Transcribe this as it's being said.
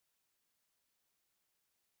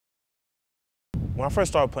When I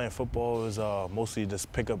first started playing football, it was mostly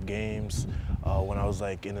just pickup games. When I was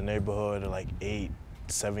like in the neighborhood, like 8,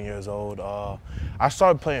 7 years old. I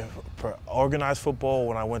started playing organized football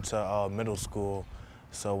when I went to middle school.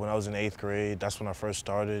 So when I was in 8th grade, that's when I first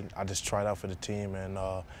started. I just tried out for the team and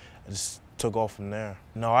I just took off from there.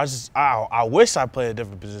 No, I wish I played a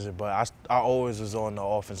different position, but I always was on the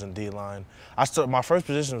offense and D line. My first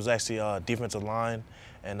position was actually defensive line,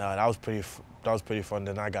 and that was pretty fun.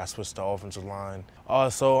 Then I got switched to offensive line.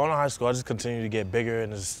 So on high school, I just continued to get bigger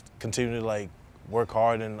and just continue to like work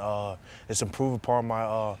hard and just improve upon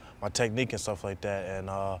my my technique and stuff like that. And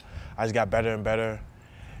I just got better and better,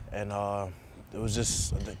 and it was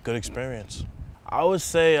just a good experience. I would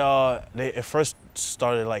say it first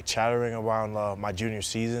started like chattering around my junior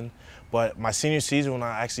season, but my senior season when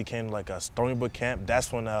I actually came to like a Stony Brook camp,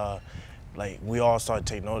 that's when like we all started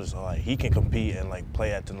taking notice. Like he can compete and like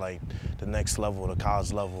play at the next level, the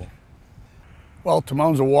college level. Well,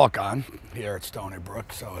 Timon's a walk-on here at Stony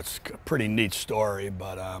Brook, so it's a pretty neat story.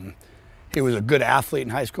 But he was a good athlete in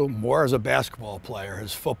high school, more as a basketball player.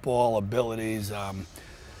 His football abilities,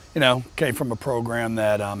 you know, came from a program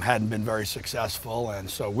that hadn't been very successful, and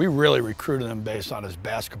so we really recruited him based on his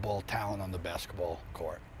basketball talent on the basketball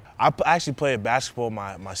court. I actually played basketball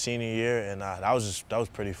my senior year, and that was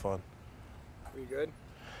pretty fun. Were you good?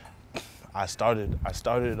 I started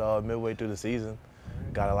midway through the season,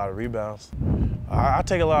 got a lot of rebounds. I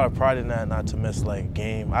take a lot of pride in that, not to miss like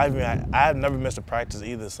game. I've never missed a practice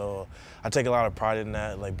either, so I take a lot of pride in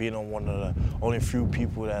that, like being on one of the only few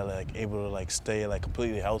people that like able to like stay like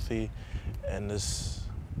completely healthy, and this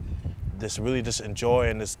really just enjoy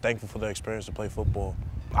and just thankful for the experience to play football.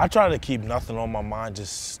 I try to keep nothing on my mind,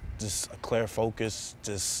 just a clear focus,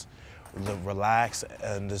 just relax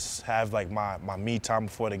and just have like my me time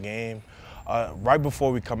before the game. Right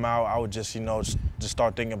before we come out, I would just just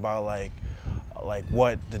start thinking about like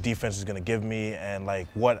what the defense is going to give me and like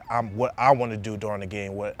what I want to do during the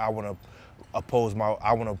game, what I want to oppose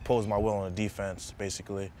my will on the defense,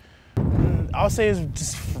 basically. I would say it's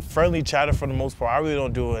just friendly chatter for the most part. I really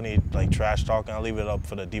don't do any like trash talking. I leave it up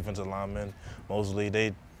for the defensive linemen mostly.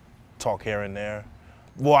 They talk here and there.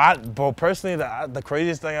 Well, personally, the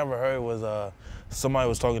craziest thing I ever heard was somebody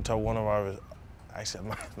was talking to one of our. Actually,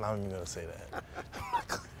 I'm not even gonna say that.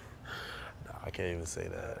 No, I can't even say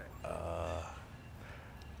that.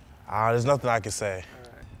 There's nothing I can say.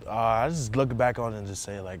 I just look back on it and just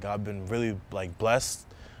say like I've been really like blessed,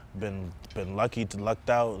 been lucky to lucked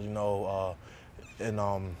out. You know,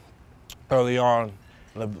 and early on,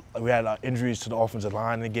 we had injuries to the offensive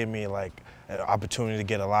line. And it gave me like an opportunity to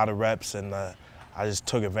get a lot of reps, and I just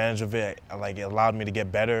took advantage of it. Like it allowed me to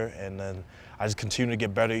get better, and then I just continue to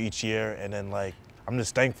get better each year. And then like I'm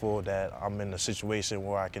just thankful that I'm in a situation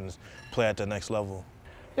where I can play at the next level.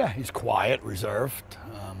 Yeah, he's quiet, reserved,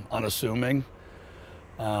 unassuming,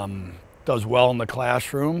 does well in the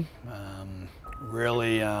classroom.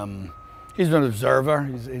 Really, he's an observer.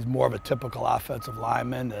 He's more of a typical offensive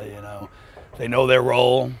lineman. You know, they know their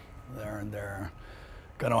role. They're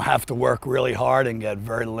going to have to work really hard and get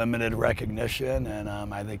very limited recognition, and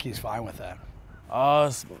I think he's fine with that.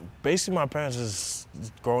 Basically, my parents just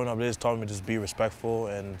growing up, they just taught me to just be respectful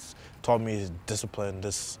and taught me discipline,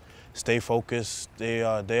 just stay focused. They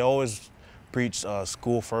always preach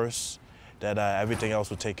school first, that everything else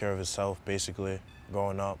would take care of itself, basically,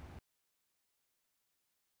 growing up.